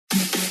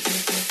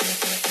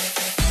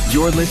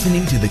You're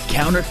listening to the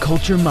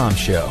Counterculture Mom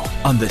Show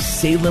on the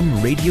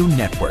Salem Radio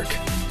Network.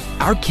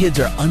 Our kids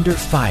are under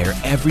fire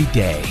every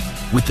day,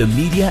 with the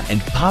media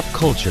and pop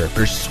culture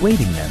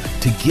persuading them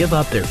to give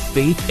up their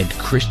faith and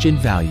Christian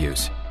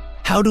values.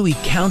 How do we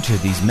counter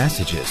these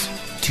messages?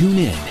 Tune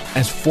in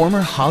as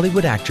former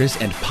Hollywood actress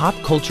and pop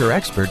culture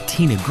expert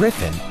Tina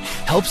Griffin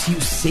helps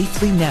you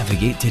safely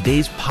navigate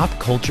today's pop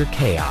culture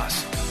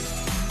chaos.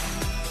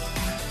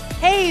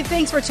 Hey,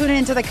 thanks for tuning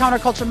into the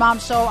Counterculture Mom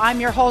Show. I'm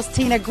your host,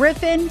 Tina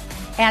Griffin,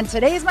 and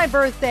today's my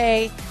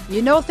birthday.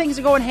 You know things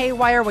are going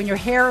haywire when your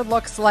hair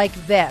looks like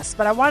this,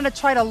 but I wanted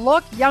to try to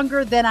look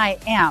younger than I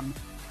am.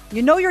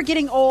 You know you're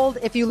getting old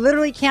if you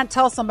literally can't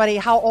tell somebody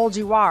how old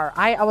you are.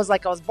 I was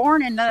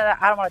born and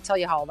I don't want to tell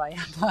you how old I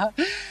am.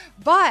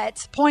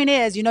 But point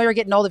is, you know you're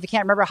getting old if you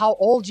can't remember how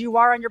old you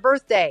are on your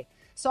birthday.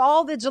 So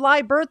all the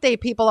July birthday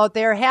people out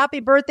there,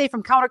 happy birthday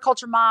from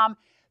Counterculture Mom.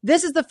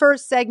 This is the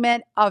first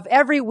segment of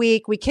every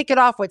week. We kick it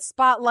off with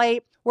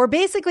Spotlight, where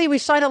basically we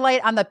shine a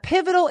light on the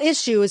pivotal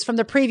issues from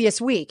the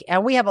previous week.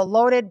 And we have a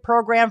loaded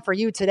program for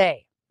you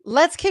today.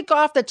 Let's kick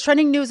off the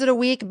trending news of the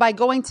week by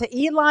going to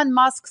Elon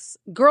Musk's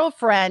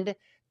girlfriend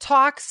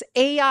talks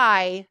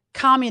AI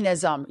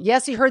communism.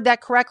 Yes, you heard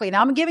that correctly.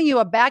 Now I'm giving you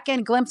a back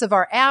end glimpse of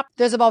our app.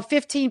 There's about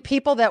 15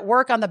 people that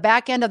work on the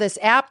back end of this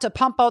app to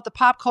pump out the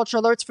pop culture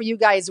alerts for you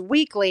guys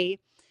weekly.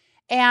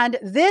 And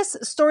this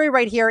story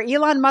right here,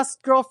 Elon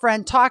Musk's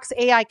girlfriend talks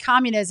AI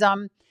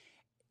communism.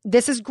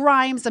 This is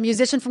Grimes, a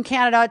musician from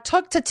Canada,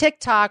 took to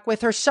TikTok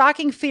with her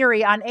shocking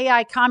theory on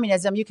AI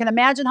communism. You can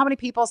imagine how many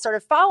people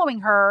started following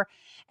her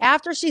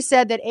after she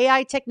said that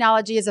AI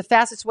technology is the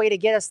fastest way to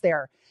get us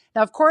there.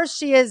 Now, of course,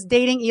 she is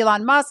dating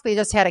Elon Musk. They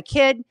just had a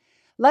kid.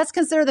 Let's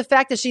consider the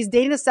fact that she's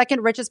dating the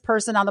second richest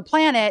person on the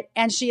planet,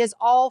 and she is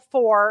all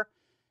for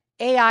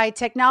AI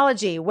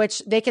technology,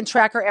 which they can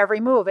track her every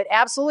move. It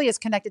absolutely is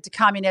connected to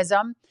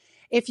communism.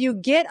 If you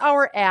get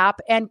our app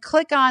and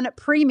click on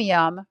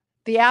Premium,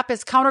 the app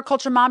is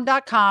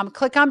counterculturemom.com.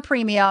 Click on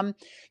Premium.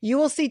 You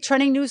will see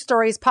trending news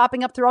stories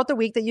popping up throughout the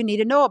week that you need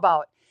to know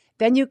about.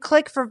 Then you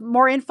click for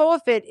more info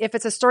if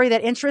it's a story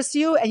that interests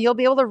you, and you'll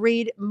be able to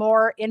read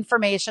more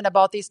information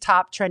about these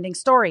top trending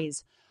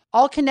stories,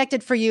 all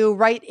connected for you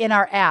right in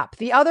our app.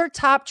 The other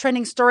top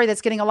trending story that's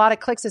getting a lot of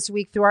clicks this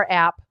week through our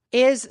app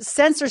is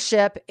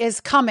censorship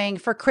is coming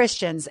for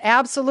Christians.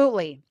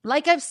 Absolutely.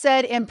 Like I've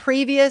said in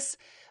previous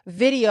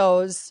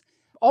videos,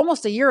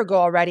 almost a year ago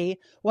already,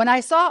 when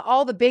I saw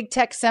all the big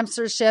tech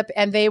censorship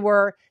and they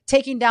were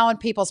taking down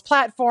people's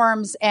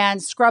platforms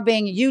and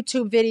scrubbing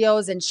YouTube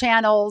videos and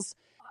channels.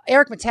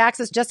 Eric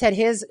Metaxas just had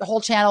his whole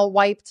channel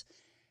wiped.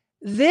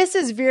 This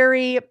is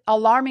very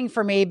alarming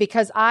for me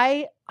because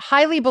I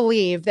highly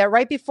believe that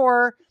right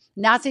before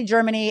Nazi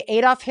Germany,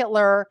 Adolf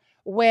Hitler,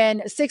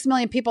 when 6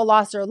 million people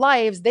lost their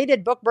lives, they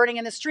did book burning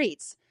in the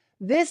streets.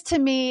 This to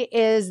me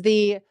is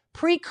the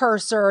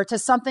precursor to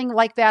something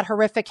like that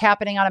horrific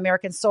happening on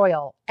American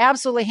soil.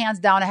 Absolutely, hands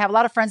down. I have a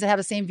lot of friends that have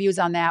the same views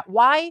on that.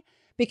 Why?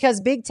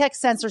 Because big tech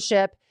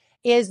censorship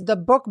is the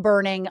book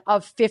burning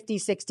of 50,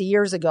 60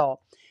 years ago.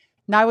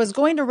 Now, I was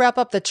going to wrap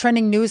up the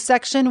trending news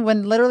section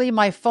when literally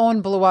my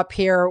phone blew up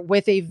here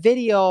with a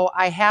video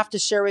I have to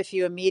share with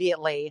you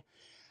immediately.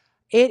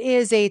 It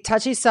is a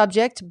touchy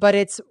subject, but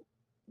it's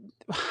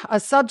a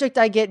subject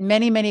I get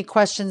many, many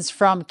questions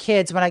from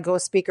kids when I go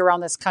speak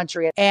around this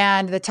country.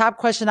 And the top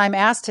question I'm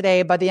asked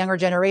today by the younger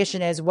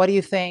generation is, what do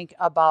you think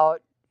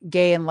about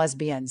gay and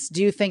lesbians?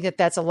 Do you think that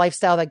that's a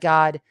lifestyle that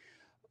God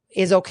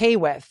is okay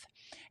with?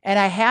 And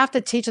I have to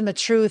teach them the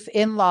truth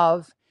in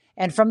love.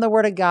 And from the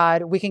word of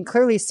God, we can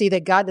clearly see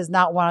that God does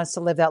not want us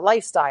to live that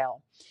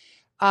lifestyle.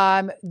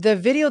 The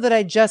video that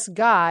I just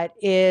got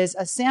is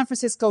a San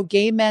Francisco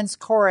gay men's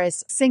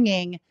chorus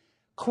singing,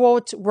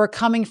 quote, "We're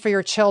coming for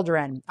your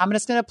children." I'm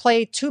just going to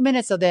play 2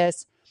 minutes of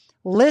this.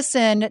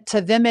 Listen to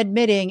them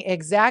admitting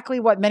exactly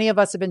what many of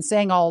us have been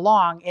saying all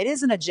along. It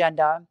is an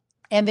agenda,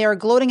 and they are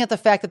gloating at the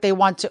fact that they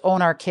want to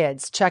own our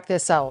kids. Check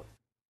this out.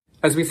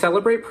 As we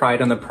celebrate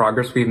Pride on the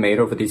progress we've made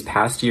over these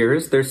past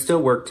years, there's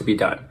still work to be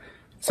done.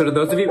 So to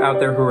those of you out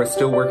there who are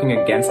still working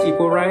against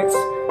equal rights,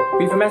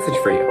 we have a message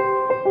for you.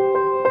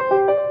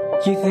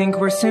 You think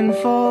we're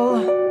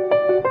sinful?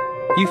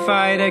 You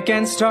fight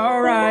against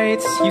our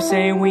rights. You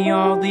say we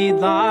all lead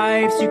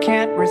lives you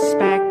can't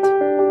respect.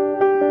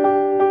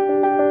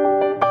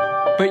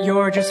 But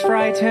you're just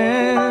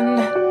frightened.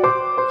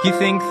 You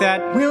think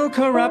that we'll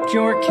corrupt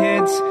your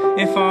kids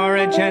if our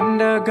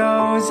agenda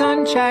goes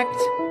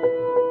unchecked.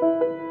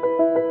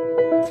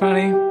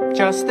 Funny,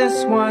 just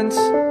this once,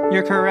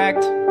 you're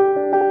correct.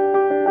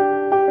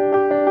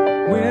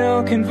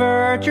 We'll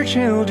convert your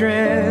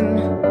children.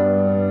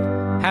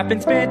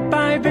 Happens bit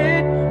by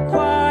bit,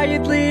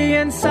 quietly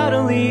and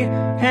subtly,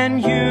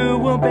 and you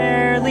will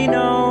barely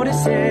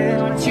notice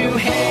it. What you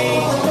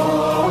hate,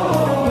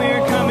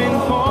 we're coming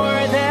for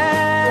them.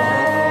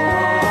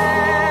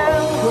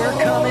 We're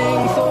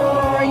coming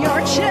for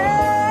your children.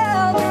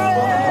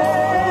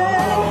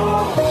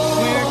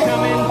 We're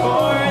coming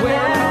for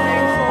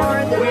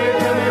them. We're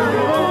coming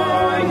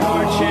for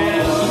your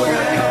children.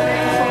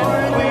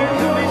 We're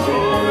coming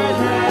for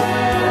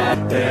them.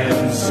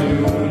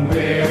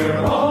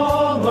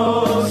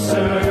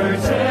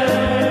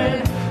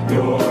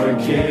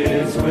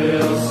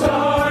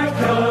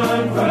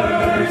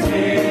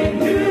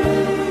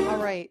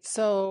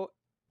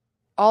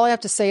 all I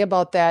have to say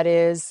about that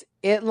is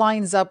it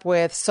lines up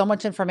with so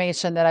much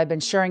information that I've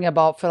been sharing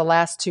about for the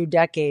last 2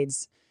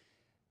 decades.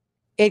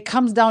 It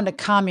comes down to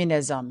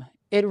communism.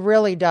 It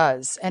really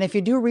does. And if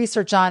you do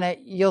research on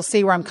it, you'll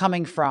see where I'm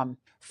coming from.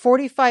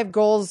 45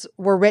 goals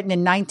were written in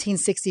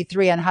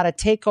 1963 on how to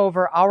take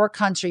over our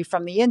country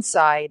from the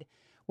inside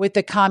with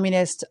the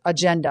communist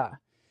agenda.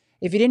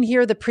 If you didn't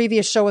hear the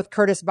previous show with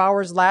Curtis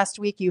Bowers last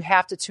week, you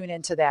have to tune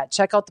into that.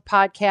 Check out the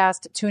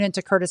podcast, tune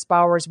into Curtis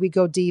Bowers. We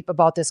go deep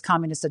about this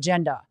communist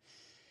agenda.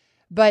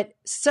 But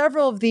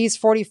several of these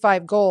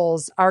 45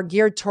 goals are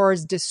geared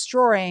towards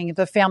destroying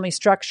the family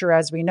structure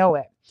as we know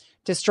it,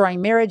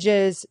 destroying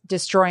marriages,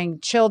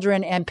 destroying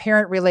children and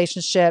parent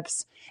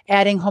relationships,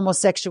 adding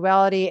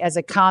homosexuality as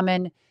a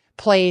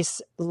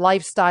commonplace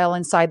lifestyle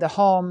inside the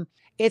home.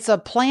 It's a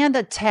planned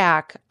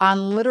attack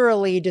on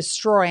literally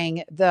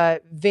destroying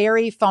the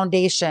very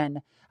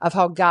foundation of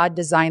how God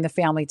designed the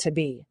family to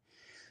be.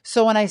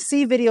 So when I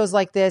see videos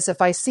like this, if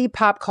I see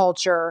pop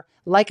culture,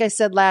 like I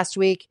said last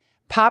week,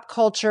 pop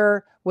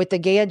culture with the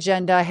gay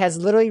agenda has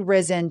literally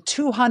risen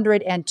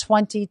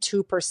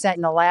 222%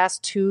 in the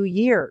last 2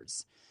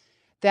 years.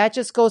 That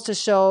just goes to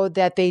show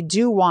that they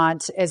do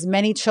want as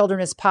many children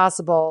as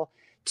possible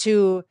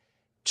to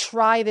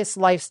try this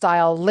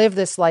lifestyle, live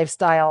this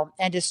lifestyle,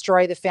 and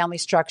destroy the family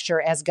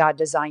structure as God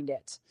designed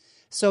it.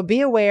 So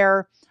be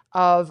aware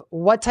of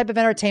what type of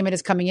entertainment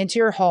is coming into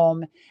your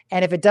home.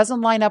 And if it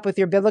doesn't line up with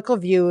your biblical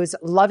views,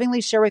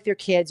 lovingly share with your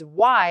kids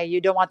why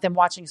you don't want them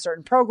watching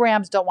certain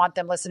programs, don't want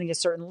them listening to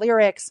certain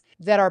lyrics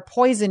that are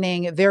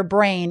poisoning their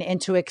brain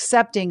into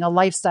accepting a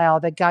lifestyle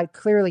that God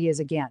clearly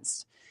is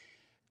against.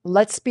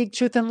 Let's speak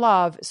truth in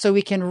love so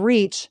we can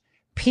reach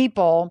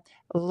people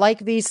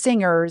like these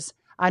singers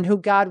on who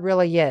God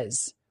really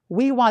is.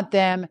 We want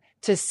them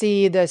to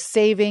see the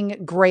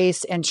saving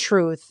grace and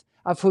truth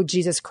of who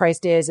Jesus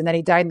Christ is and that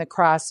he died on the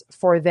cross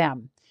for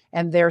them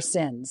and their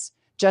sins,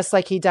 just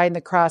like he died on the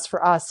cross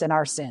for us and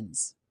our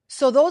sins.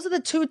 So those are the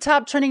 2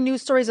 top trending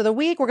news stories of the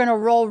week. We're going to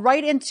roll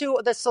right into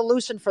the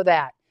solution for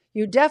that.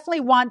 You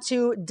definitely want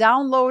to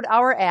download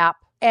our app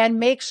and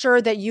make sure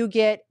that you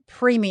get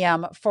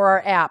premium for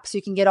our app so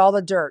you can get all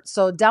the dirt.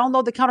 So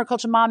download the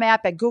Counterculture Mom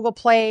app at Google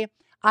Play,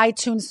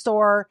 iTunes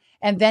Store,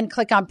 and then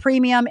click on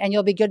premium and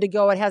you'll be good to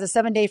go. It has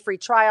a 7-day free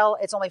trial.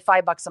 It's only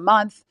 $5 a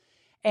month.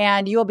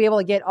 And you'll be able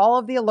to get all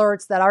of the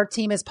alerts that our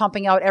team is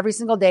pumping out every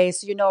single day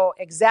so you know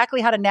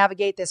exactly how to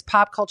navigate this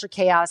pop culture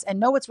chaos and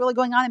know what's really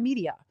going on in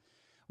media.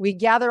 We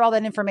gather all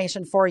that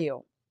information for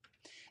you.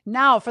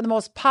 Now, for the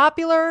most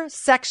popular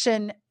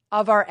section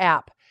of our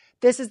app,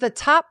 this is the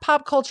top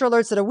pop culture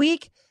alerts of the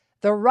week,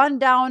 the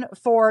rundown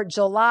for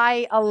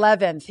July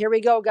 11th. Here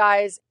we go,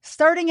 guys.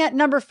 Starting at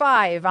number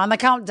 5 on the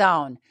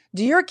countdown.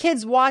 Do your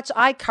kids watch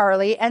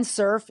iCarly and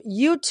surf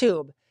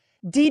YouTube?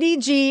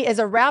 DDG is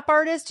a rap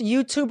artist,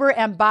 YouTuber,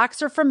 and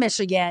boxer from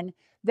Michigan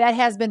that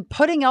has been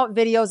putting out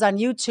videos on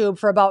YouTube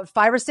for about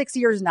 5 or 6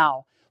 years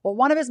now. Well,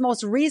 one of his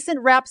most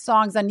recent rap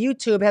songs on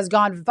YouTube has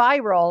gone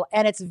viral,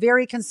 and it's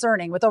very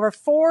concerning. With over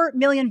 4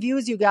 million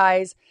views, you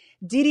guys,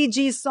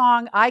 DDG's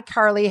song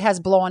iCarly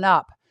has blown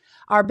up.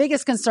 Our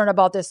biggest concern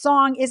about this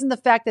song isn't the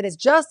fact that it's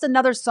just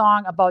another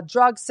song about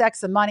drugs,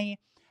 sex, and money,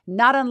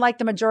 not unlike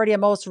the majority of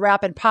most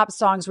rap and pop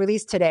songs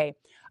released today.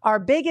 Our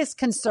biggest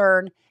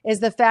concern is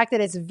the fact that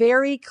it's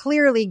very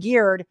clearly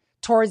geared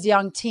towards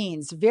young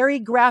teens. Very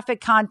graphic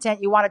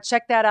content. You want to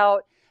check that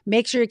out.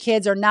 Make sure your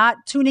kids are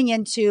not tuning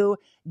into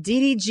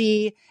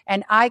DDG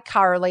and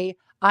iCarly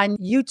on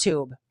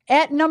YouTube.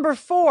 At number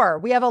 4,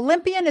 we have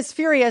Olympian is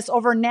furious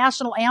over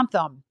national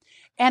anthem.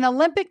 An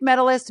Olympic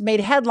medalist made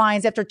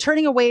headlines after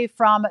turning away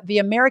from the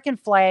American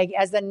flag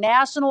as the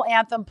national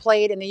anthem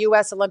played in the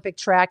U.S. Olympic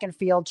track and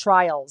field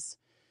trials.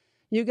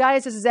 You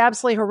guys, this is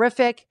absolutely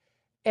horrific.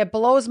 It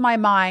blows my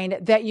mind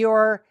that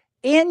you're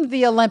in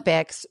the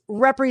Olympics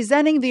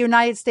representing the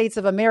United States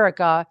of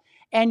America,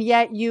 and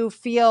yet you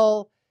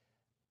feel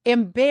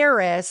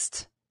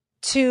embarrassed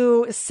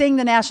to sing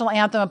the national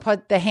anthem and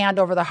put the hand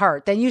over the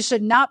heart. Then you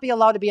should not be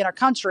allowed to be in our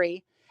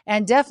country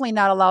and definitely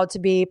not allowed to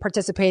be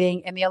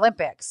participating in the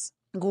Olympics.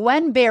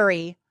 Gwen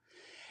Berry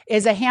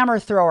is a hammer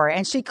thrower,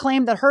 and she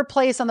claimed that her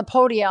place on the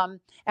podium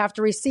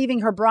after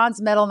receiving her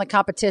bronze medal in the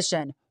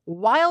competition.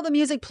 While the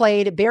music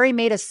played, Berry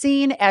made a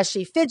scene as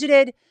she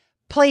fidgeted,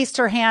 placed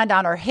her hand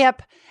on her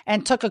hip,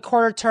 and took a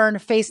quarter turn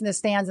facing the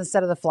stands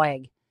instead of the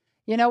flag.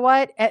 You know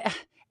what? At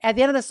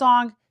the end of the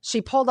song,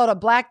 she pulled out a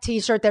black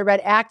t-shirt that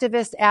read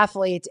activist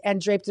athlete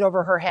and draped it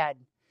over her head.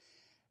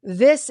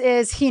 This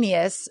is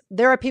heinous.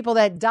 There are people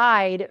that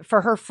died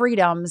for her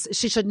freedoms.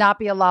 She should not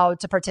be allowed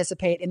to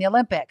participate in the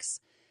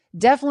Olympics.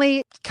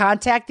 Definitely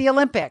contact the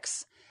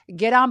Olympics.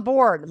 Get on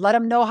board. Let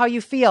them know how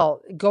you feel.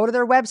 Go to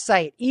their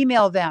website,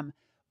 email them,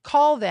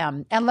 call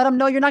them, and let them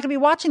know you're not going to be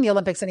watching the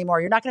Olympics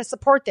anymore. You're not going to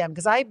support them,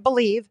 because I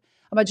believe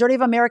a majority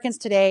of Americans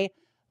today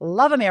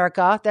love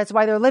America. That's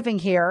why they're living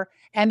here.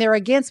 And they're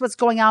against what's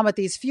going on with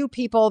these few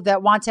people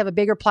that want to have a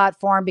bigger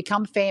platform,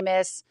 become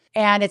famous.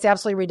 And it's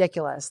absolutely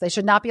ridiculous. They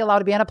should not be allowed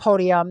to be on a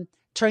podium,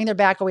 turning their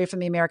back away from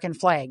the American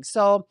flag.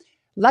 So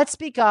Let's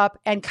speak up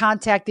and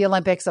contact the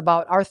Olympics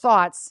about our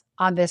thoughts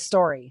on this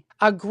story.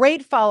 A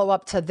great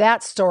follow-up to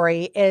that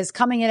story is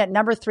coming in at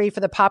number 3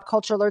 for the pop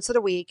culture alerts of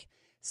the week.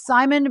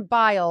 Simone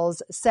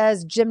Biles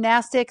says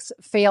gymnastics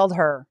failed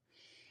her.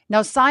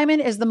 Now, Simone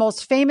is the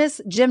most famous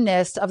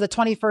gymnast of the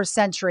 21st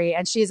century,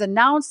 and she has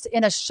announced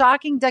in a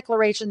shocking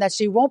declaration that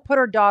she won't put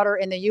her daughter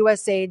in the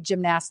USA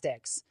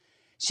gymnastics.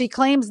 She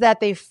claims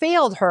that they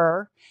failed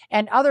her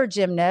and other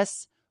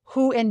gymnasts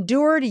who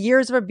endured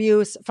years of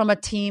abuse from a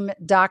team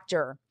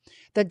doctor.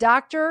 The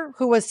doctor,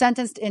 who was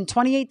sentenced in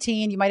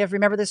 2018, you might have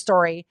remembered the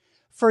story,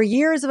 for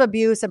years of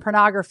abuse and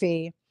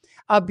pornography,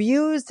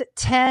 abused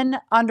 10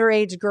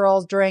 underage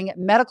girls during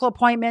medical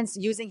appointments,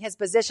 using his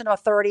position of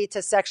authority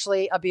to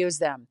sexually abuse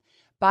them.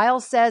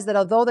 Biles says that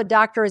although the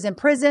doctor is in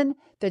prison,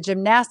 the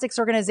gymnastics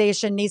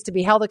organization needs to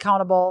be held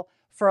accountable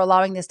for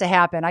allowing this to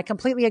happen. I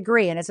completely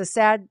agree. And it's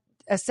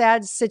a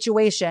sad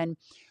situation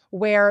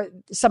where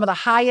some of the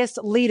highest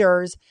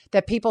leaders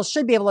that people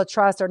should be able to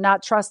trust are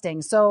not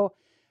trusting. So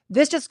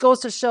this just goes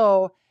to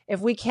show,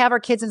 if we have our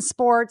kids in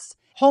sports,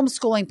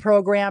 homeschooling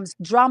programs,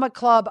 drama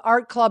club,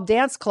 art club,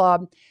 dance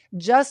club,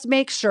 just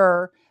make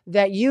sure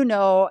that you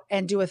know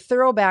and do a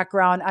thorough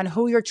background on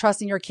who you're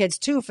trusting your kids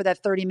to for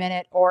that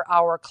 30-minute or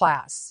hour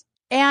class.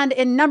 And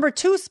in number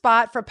 2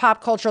 spot for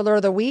Pop Culture Alert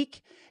of the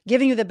Week,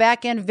 giving you the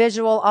back-end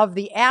visual of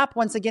the app.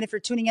 Once again, if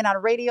you're tuning in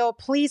on radio,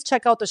 please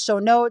check out the show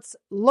notes.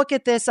 Look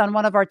at this on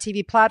one of our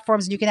TV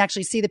platforms, and you can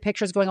actually see the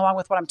pictures going along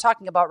with what I'm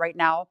talking about right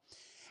now.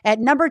 At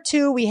number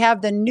 2, we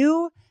have the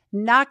new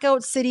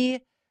Knockout City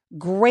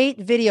great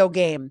video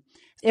game.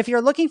 If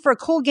you're looking for a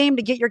cool game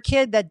to get your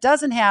kid that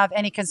doesn't have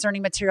any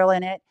concerning material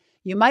in it,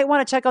 you might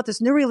want to check out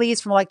this new release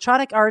from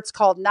Electronic Arts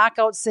called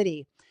Knockout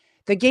City.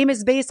 The game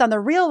is based on the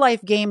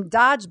real-life game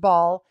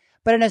Dodgeball,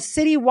 but in a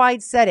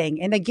city-wide setting.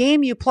 In the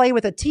game, you play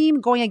with a team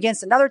going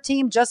against another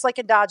team, just like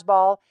in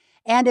Dodgeball,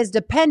 and is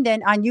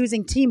dependent on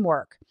using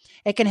teamwork.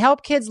 It can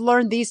help kids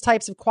learn these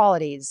types of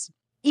qualities.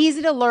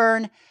 Easy to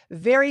learn,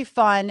 very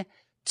fun.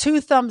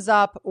 2 thumbs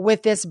up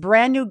with this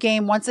brand new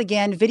game. Once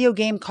again, video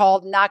game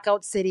called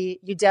Knockout City.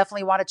 You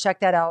definitely want to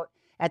check that out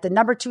at the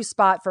number 2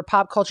 spot for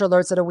Pop Culture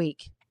Alerts of the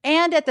Week.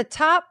 And at the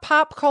top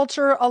Pop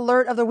Culture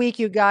Alert of the Week,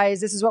 you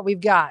guys, this is what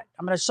we've got.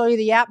 I'm going to show you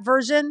the app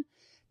version.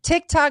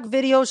 TikTok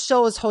video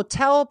shows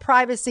hotel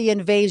privacy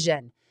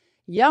invasion.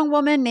 Young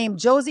woman named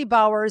Josie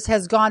Bowers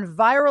has gone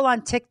viral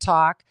on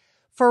TikTok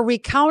for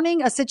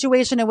recounting a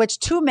situation in which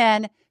 2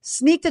 men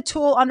sneaked a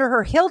tool under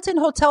her Hilton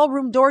hotel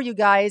room door, you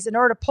guys, in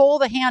order to pull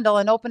the handle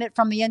and open it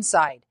from the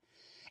inside.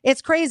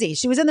 It's crazy.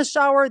 She was in the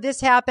shower.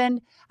 This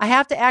happened. I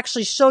have to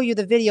actually show you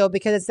the video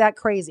because it's that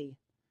crazy.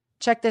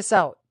 Check this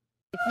out.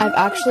 I've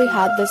actually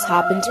had this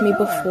happen to me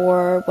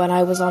before when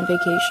I was on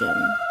vacation.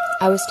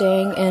 I was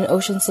staying in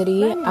Ocean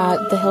City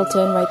at the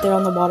Hilton right there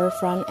on the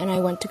waterfront, and I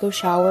went to go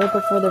shower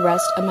before the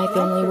rest of my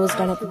family was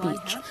done at the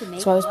beach,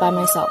 so I was by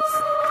myself.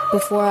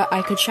 Before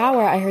I could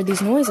shower, I heard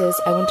these noises.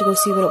 I went to go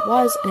see what it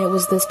was, and it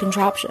was this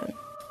contraption.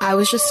 I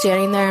was just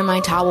standing there in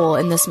my towel,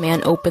 and this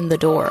man opened the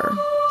door.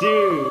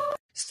 Dude.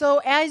 So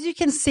as you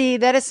can see,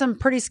 that is some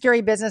pretty scary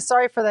business.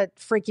 Sorry for the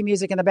freaky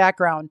music in the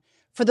background.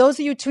 For those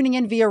of you tuning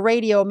in via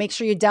radio, make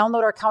sure you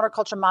download our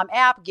Counterculture Mom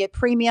app, get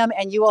premium,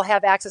 and you will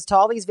have access to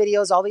all these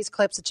videos, all these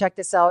clips to check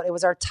this out. It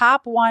was our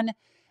top one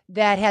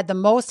that had the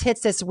most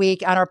hits this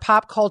week on our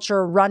pop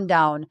culture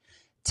rundown.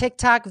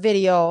 TikTok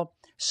video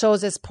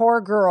shows this poor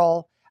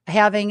girl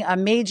having a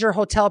major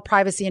hotel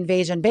privacy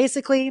invasion.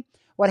 Basically,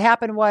 what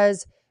happened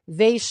was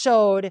they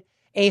showed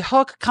a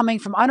hook coming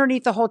from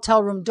underneath the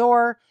hotel room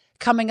door,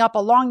 coming up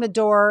along the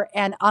door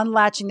and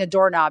unlatching the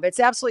doorknob. It's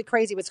absolutely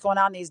crazy what's going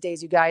on these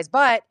days, you guys.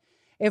 But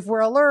if we're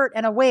alert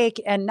and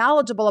awake and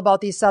knowledgeable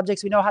about these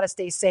subjects, we know how to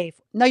stay safe.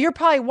 Now, you're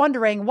probably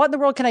wondering, what in the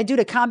world can I do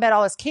to combat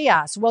all this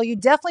chaos? Well, you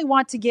definitely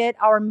want to get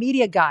our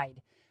media guide.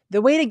 The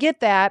way to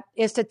get that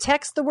is to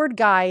text the word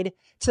guide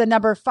to the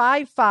number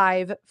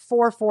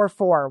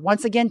 55444.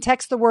 Once again,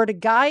 text the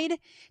word guide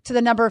to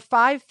the number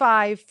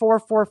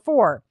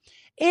 55444.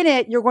 In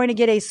it, you're going to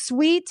get a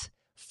sweet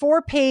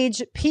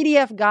 4-page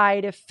PDF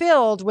guide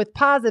filled with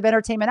positive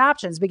entertainment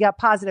options. We got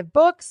positive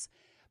books,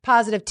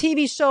 positive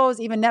TV shows,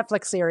 even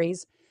Netflix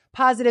series,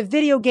 positive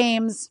video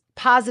games,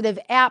 positive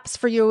apps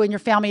for you and your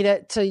family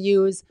to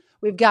use.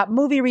 We've got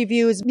movie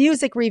reviews,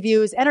 music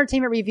reviews,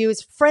 entertainment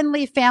reviews,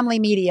 friendly family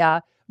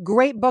media,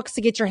 great books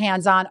to get your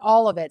hands on.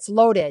 All of it's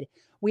loaded.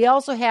 We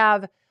also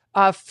have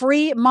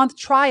free month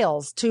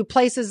trials to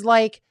places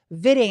like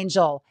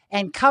VidAngel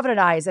and Covenant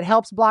Eyes. It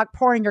helps block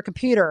porn in your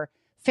computer.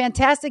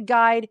 Fantastic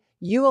guide.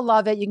 You will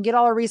love it. You can get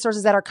all our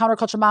resources at our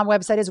Counterculture Mom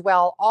website as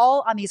well,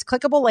 all on these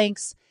clickable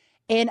links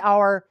in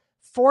our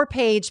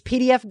 4-page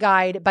PDF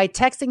guide by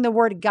texting the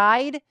word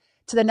guide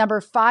to the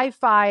number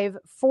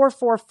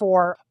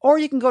 55444. Or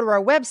you can go to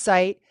our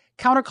website,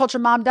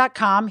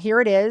 counterculturemom.com.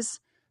 Here it is.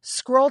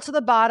 Scroll to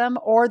the bottom,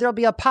 or there'll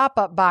be a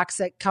pop-up box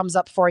that comes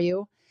up for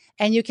you.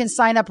 And you can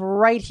sign up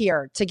right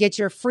here to get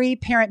your free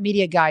parent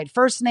media guide.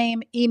 First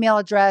name, email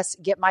address,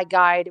 get my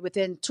guide.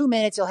 Within 2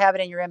 minutes, you'll have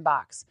it in your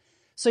inbox.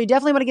 So you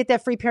definitely want to get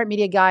that free parent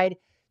media guide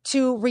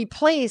to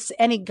replace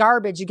any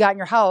garbage you got in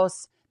your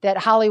house that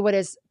Hollywood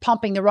is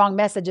pumping the wrong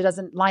message. It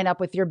doesn't line up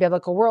with your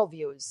biblical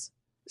worldviews.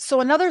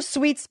 So another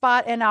sweet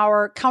spot in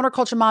our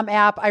Counterculture Mom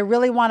app I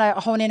really want to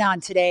hone in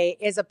on today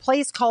is a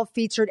place called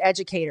Featured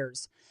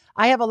Educators.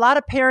 I have a lot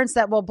of parents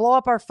that will blow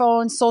up our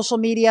phones, social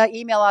media,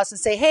 email us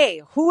and say,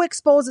 hey, who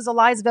exposes the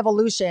lies of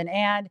evolution?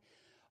 And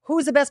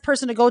who's the best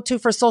person to go to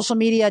for social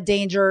media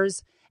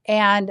dangers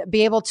and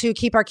be able to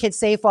keep our kids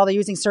safe while they're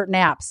using certain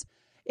apps?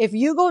 If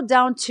you go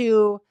down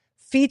to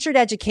Featured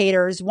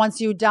Educators, once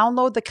you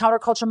download the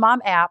Counterculture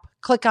Mom app,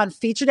 click on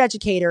Featured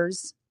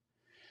Educators,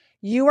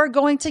 you are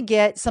going to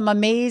get some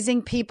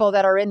amazing people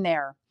that are in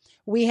there.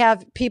 We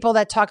have people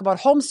that talk about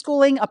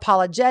homeschooling,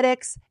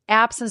 apologetics,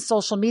 apps and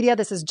social media.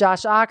 This is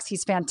Josh Ox.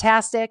 He's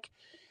fantastic.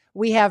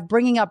 We have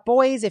Bringing Up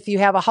Boys. If you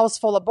have a house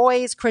full of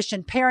boys,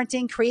 Christian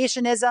parenting,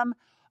 creationism,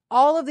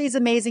 all of these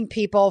amazing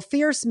people,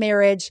 fierce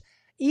marriage,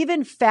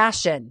 even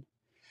fashion.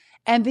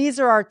 And these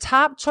are our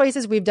top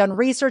choices. We've done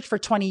research for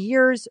 20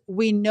 years.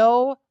 We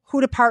know who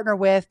to partner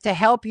with to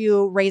help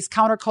you raise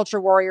counterculture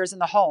warriors in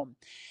the home.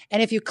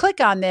 And if you click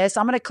on this,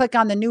 I'm going to click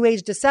on the New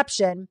Age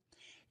Deception.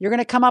 You're going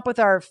to come up with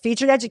our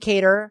featured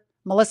educator,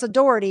 Melissa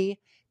Doherty,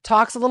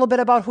 talks a little bit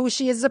about who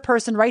she is as a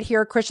person right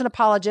here, Christian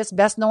apologist,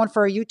 best known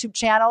for a YouTube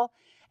channel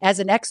as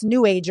an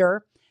ex-New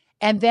Ager.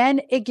 And then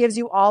it gives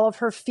you all of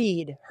her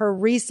feed, her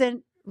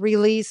recent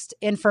released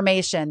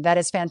information. That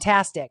is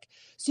fantastic.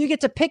 So you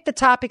get to pick the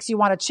topics you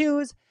want to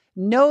choose.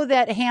 Know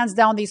that hands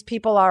down, these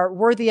people are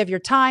worthy of your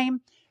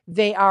time.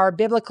 They are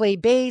biblically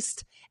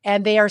based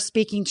and they are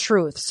speaking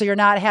truth. So you're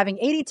not having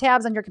 80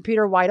 tabs on your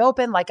computer wide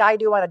open like I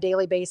do on a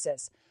daily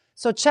basis.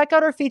 So check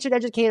out our featured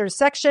educators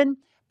section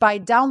by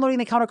downloading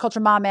the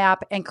Counterculture Mom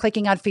app and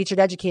clicking on featured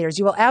educators.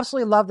 You will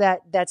absolutely love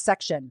that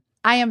section.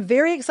 I am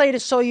very excited to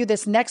show you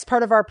this next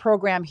part of our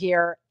program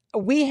here.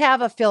 We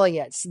have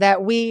affiliates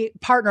that we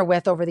partner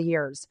with over the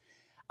years.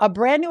 A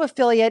brand new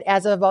affiliate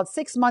as of about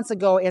 6 months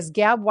ago is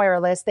Gab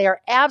Wireless. They are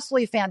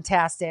absolutely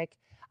fantastic.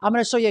 I'm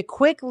going to show you a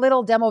quick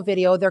little demo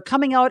video. They're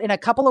coming out in a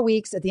couple of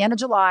weeks at the end of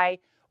July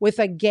with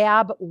a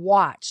Gab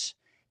watch.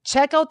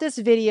 Check out this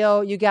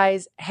video. You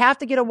guys have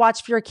to get a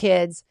watch for your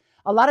kids.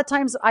 A lot of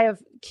times I have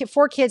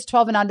 4 kids,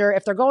 12 and under.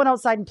 If they're going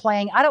outside and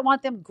playing, I don't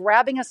want them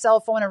grabbing a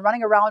cell phone and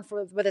running around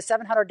with a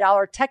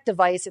 $700 tech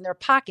device in their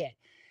pocket.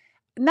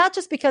 Not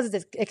just because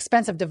it's an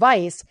expensive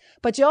device,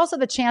 but you also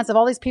have the chance of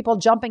all these people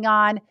jumping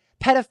on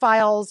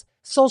pedophiles,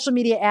 social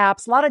media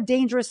apps, a lot of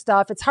dangerous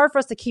stuff. It's hard for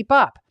us to keep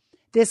up.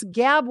 This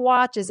Gab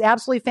watch is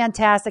absolutely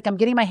fantastic. I'm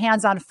getting my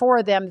hands on 4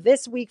 of them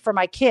this week for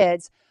my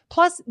kids.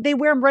 Plus, they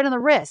wear them right on the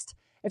wrist.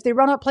 If they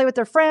run out, play with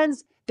their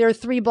friends, they're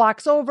 3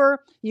 blocks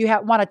over. You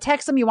want to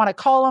text them, you want to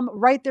call them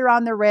right there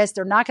on their wrist.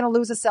 They're not going to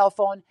lose a cell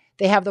phone.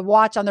 They have the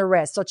watch on their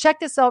wrist. So check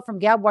this out from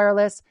Gab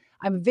Wireless.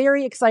 I'm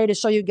very excited to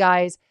show you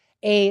guys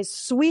a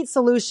sweet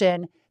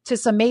solution to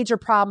some major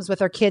problems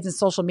with our kids in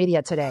social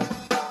media today.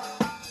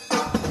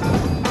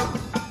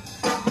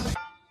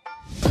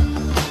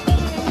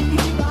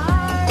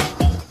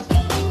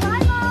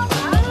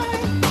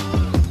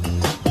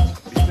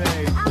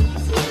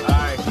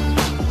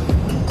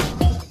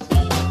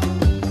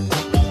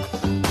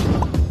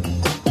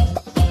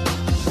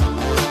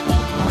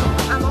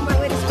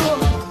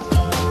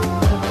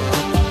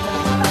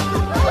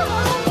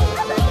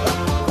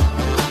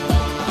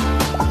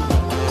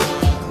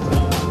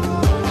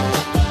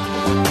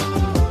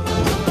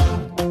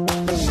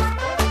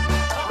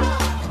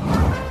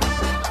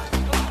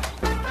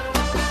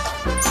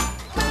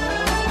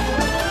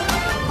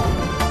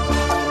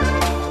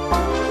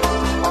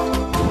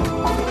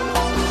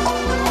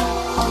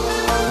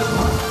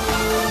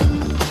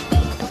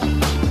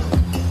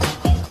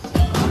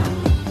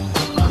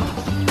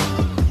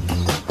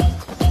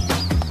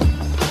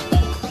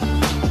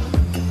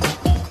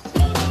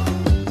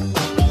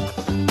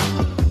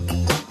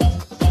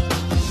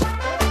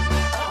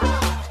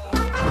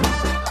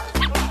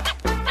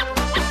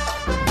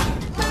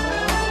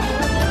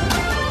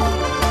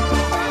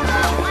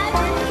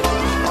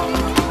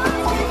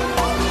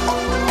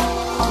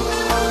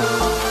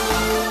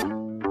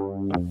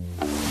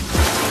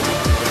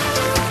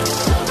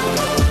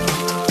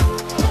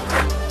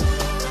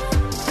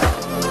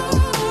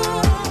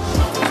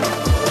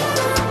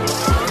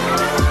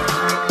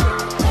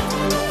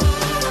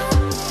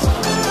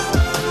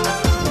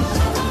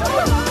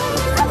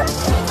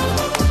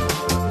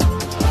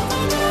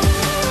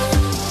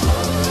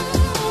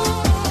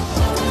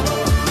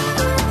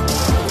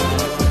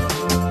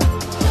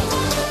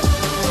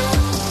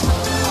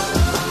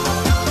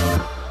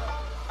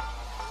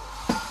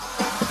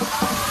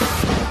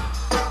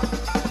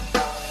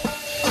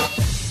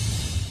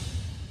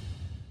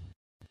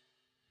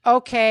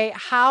 Okay,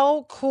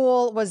 how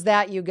cool was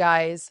that, you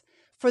guys?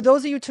 For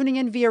those of you tuning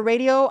in via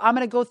radio, I'm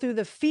going to go through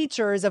the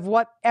features of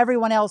what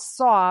everyone else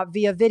saw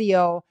via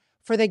video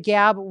for the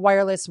Gab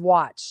wireless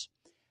watch.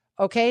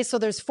 Okay, so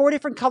there's 4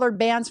 different colored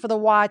bands for the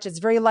watch. It's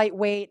very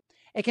lightweight.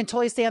 It can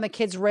totally stay on the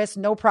kid's wrist,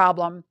 no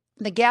problem.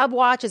 The Gab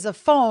watch is a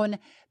phone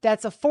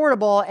that's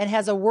affordable and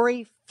has a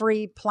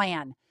worry-free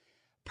plan.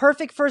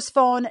 Perfect first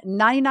phone,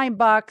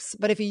 $99.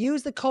 But if you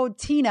use the code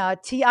TINA,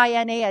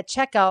 TINA at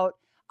checkout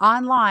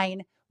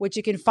online, which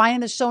you can find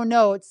in the show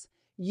notes,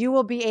 you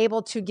will be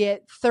able to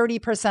get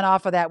 30%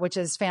 off of that, which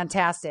is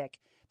fantastic.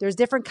 There's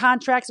different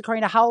contracts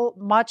according to how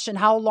much and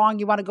how long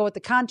you want to go with the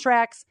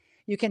contracts.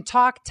 You can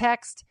talk,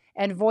 text,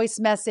 and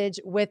voice message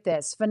with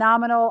this.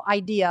 Phenomenal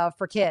idea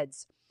for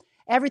kids.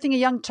 Everything a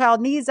young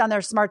child needs on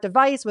their smart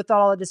device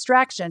without all the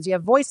distractions. You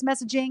have voice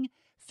messaging,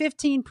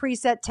 15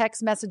 preset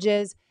text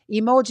messages,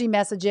 emoji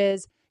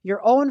messages,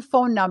 your own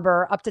phone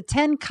number, up to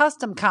 10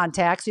 custom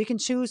contacts. So you can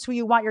choose who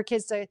you want your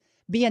kids to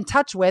be in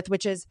touch with,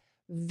 which is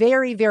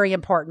very, very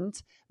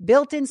important.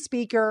 Built-in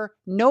speaker,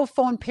 no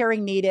phone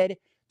pairing needed,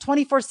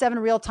 24/7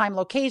 real-time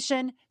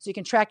location. So you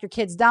can track your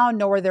kids down,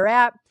 know where they're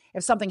at.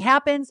 If something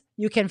happens,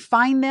 you can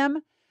find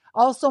them.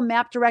 Also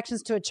map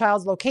directions to a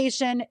child's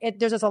location.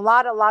 There's just a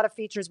lot of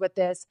features with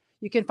this.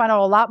 You can find out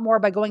a lot more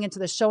by going into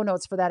the show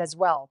notes for that as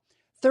well.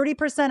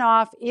 30%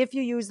 off if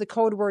you use the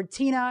code word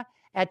TINA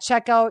at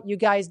checkout. You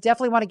guys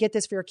definitely want to get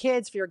this for your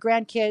kids, for your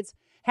grandkids.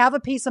 Have a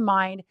peace of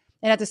mind.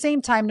 And at the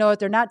same time, know that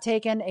they're not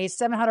taking a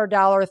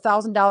 $700,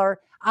 $1,000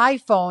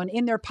 iPhone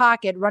in their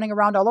pocket, running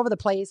around all over the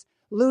place,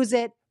 lose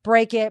it,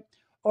 break it,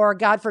 or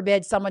God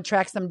forbid, someone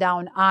tracks them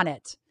down on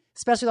it.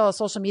 Especially with all the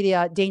social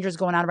media dangers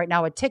going on right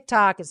now with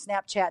TikTok and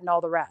Snapchat and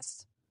all the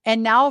rest.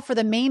 And now for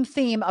the main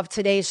theme of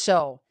today's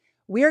show.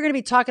 We are going to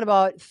be talking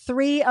about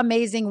 3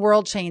 amazing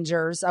world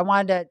changers. I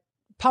wanted to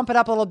pump it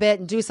up a little bit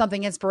and do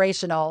something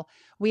inspirational.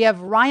 We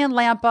have Ryan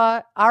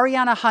Lampa,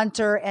 Ariana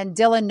Hunter, and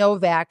Dylan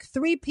Novak,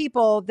 3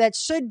 people that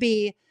should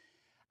be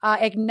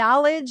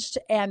acknowledged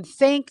and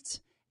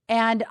thanked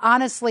and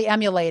honestly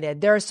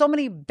emulated. There are so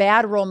many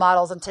bad role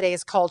models in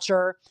today's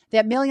culture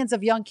that millions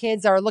of young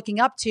kids are looking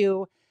up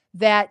to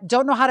that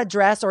don't know how to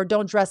dress or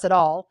don't dress at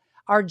all,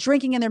 are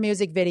drinking in their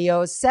music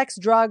videos, sex,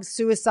 drugs,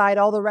 suicide,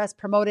 all the rest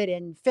promoted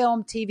in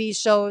film, TV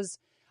shows,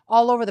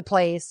 all over the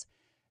place.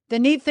 The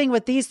neat thing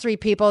with these 3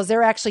 people is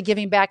they're actually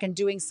giving back and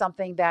doing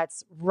something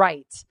that's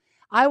right.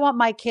 I want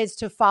my kids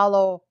to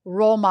follow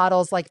role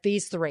models like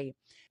these 3.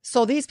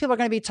 So these people are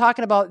going to be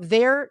talking about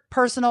their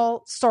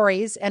personal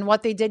stories and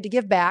what they did to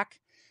give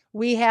back.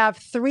 We have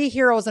 3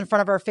 heroes in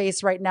front of our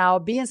face right now.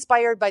 Be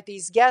inspired by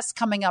these guests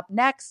coming up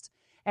next.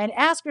 And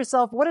ask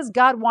yourself, what does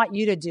God want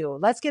you to do?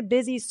 Let's get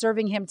busy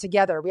serving him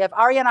together. We have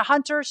Ariana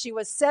Hunter. She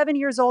was 7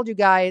 years old, you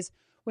guys,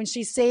 when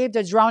she saved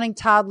a drowning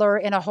toddler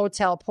in a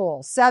hotel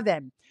pool.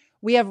 7.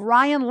 We have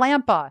Ryan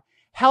Lampa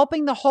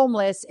helping the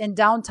homeless in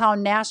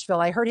downtown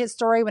Nashville. I heard his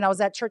story when I was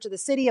at Church of the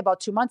City about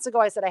 2 months ago.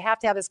 I said, I have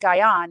to have this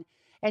guy on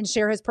and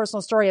share his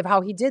personal story of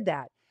how he did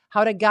that.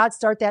 How did God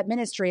start that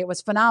ministry? It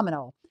was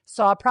phenomenal.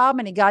 Saw a problem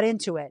and he got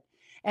into it.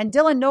 And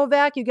Dylan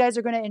Novak, you guys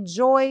are going to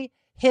enjoy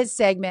his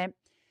segment.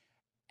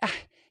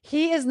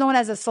 He is known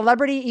as a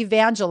celebrity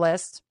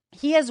evangelist.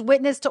 He has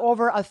witnessed to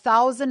over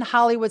 1,000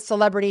 Hollywood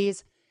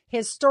celebrities.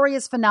 His story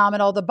is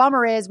phenomenal. The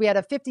bummer is we had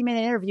a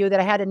 50-minute interview that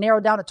I had to narrow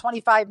down to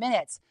 25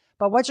 minutes.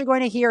 But what you're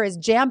going to hear is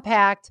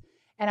jam-packed.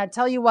 And I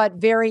tell you what,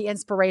 very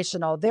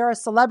inspirational. There are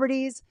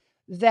celebrities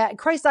that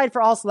Christ died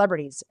for all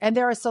celebrities. And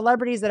there are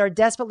celebrities that are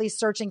desperately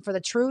searching for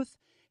the truth.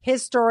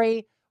 His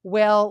story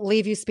will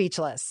leave you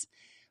speechless.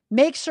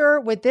 Make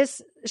sure with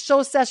this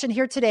show session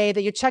here today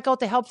that you check out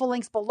the helpful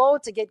links below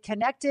to get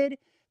connected,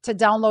 to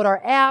download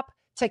our app,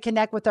 to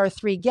connect with our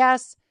 3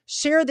 guests.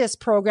 Share this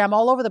program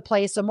all over the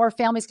place so more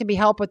families can be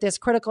helped with this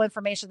critical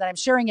information that I'm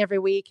sharing every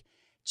week.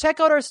 Check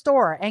out our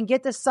store and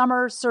get the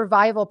Summer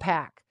Survival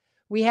Pack.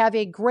 We have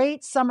a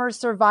great summer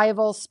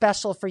survival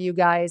special for you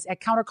guys at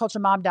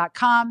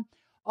counterculturemom.com.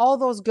 All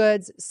those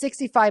goods,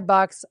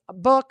 $65, a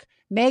book,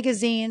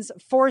 magazines,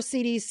 4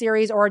 CD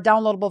series or a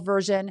downloadable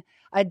version,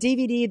 a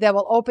DVD that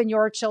will open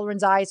your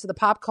children's eyes to the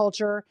pop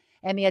culture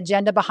and the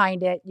agenda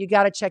behind it. You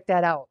got to check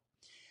that out.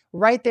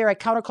 Right there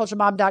at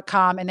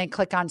counterculturemom.com and then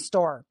click on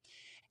store.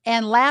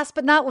 And last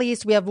but not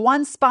least, we have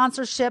 1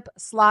 sponsorship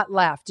slot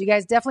left. You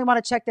guys definitely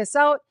want to check this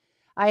out.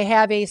 I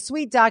have a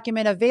sweet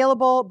document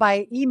available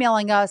by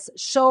emailing us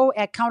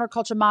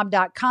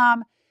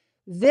show@counterculturemom.com.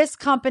 This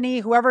company,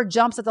 whoever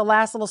jumps at the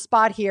last little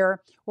spot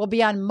here, will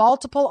be on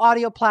multiple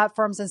audio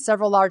platforms and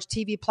several large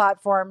TV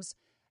platforms.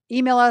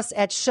 Email us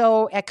at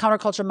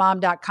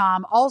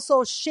show@counterculturemom.com.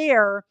 Also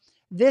share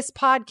this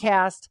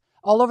podcast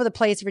all over the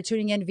place if you're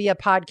tuning in via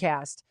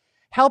podcast.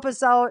 Help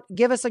us out.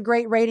 Give us a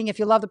great rating if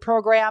you love the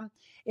program.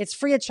 It's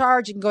free of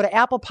charge. You can go to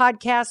Apple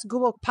Podcasts,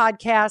 Google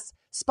Podcasts,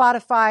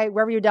 Spotify,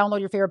 wherever you download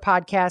your favorite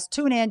podcast.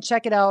 Tune in,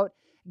 check it out,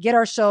 get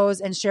our shows,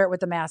 and share it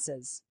with the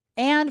masses.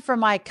 And for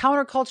my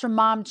Counterculture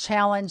Mom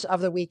Challenge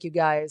of the week, you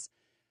guys,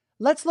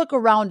 let's look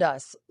around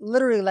us.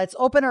 Literally, let's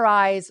open our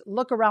eyes,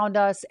 look around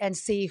us, and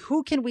see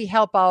who can we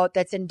help out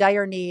that's in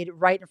dire need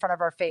right in front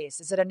of our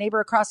face. Is it a neighbor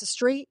across the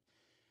street?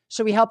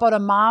 Should we help out a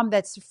mom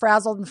that's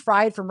frazzled and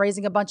fried from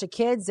raising a bunch of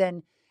kids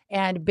and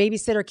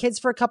babysit her kids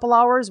for a couple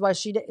hours while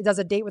she does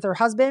a date with her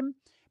husband?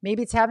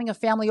 Maybe it's having a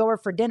family over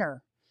for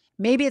dinner.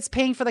 Maybe it's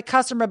paying for the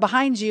customer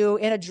behind you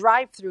in a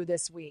drive-through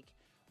this week.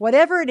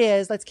 Whatever it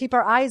is, let's keep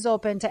our eyes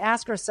open to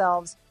ask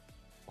ourselves,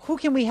 who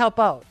can we help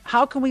out?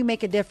 How can we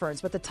make a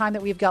difference with the time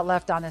that we've got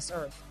left on this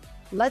earth?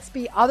 Let's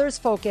be others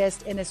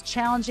focused in this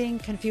challenging,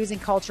 confusing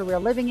culture we're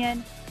living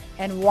in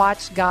and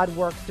watch God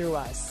work through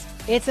us.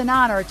 It's an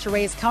honor to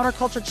raise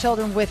counterculture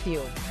children with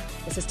you.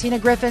 This is Tina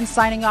Griffin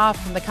signing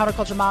off from the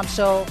Counterculture Mom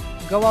Show.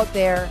 Go out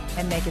there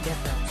and make a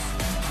difference.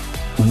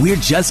 We're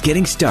just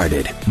getting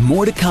started.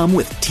 More to come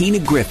with Tina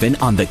Griffin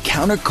on the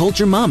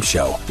Counterculture Mom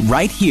Show,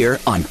 right here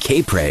on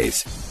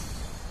K-Praise.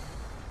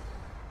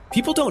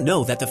 People don't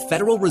know that the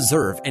Federal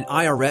Reserve and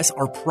IRS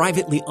are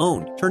privately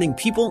owned, turning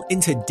people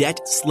into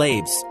debt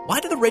slaves. Why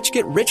do the rich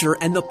get richer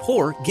and the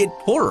poor get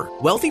poorer?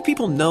 Wealthy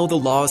people know the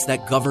laws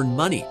that govern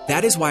money.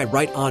 That is why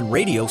Right On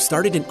Radio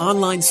started an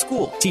online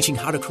school teaching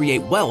how to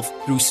create wealth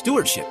through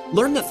stewardship.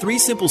 Learn the 3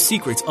 simple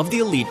secrets of the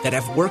elite that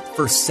have worked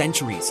for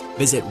centuries.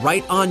 Visit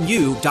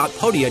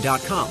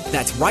rightonu.podia.com.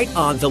 That's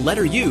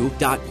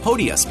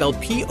righton.podia, spelled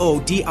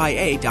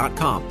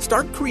Podia.com.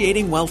 Start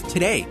creating wealth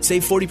today.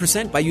 Save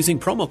 40% by using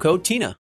promo code TINA.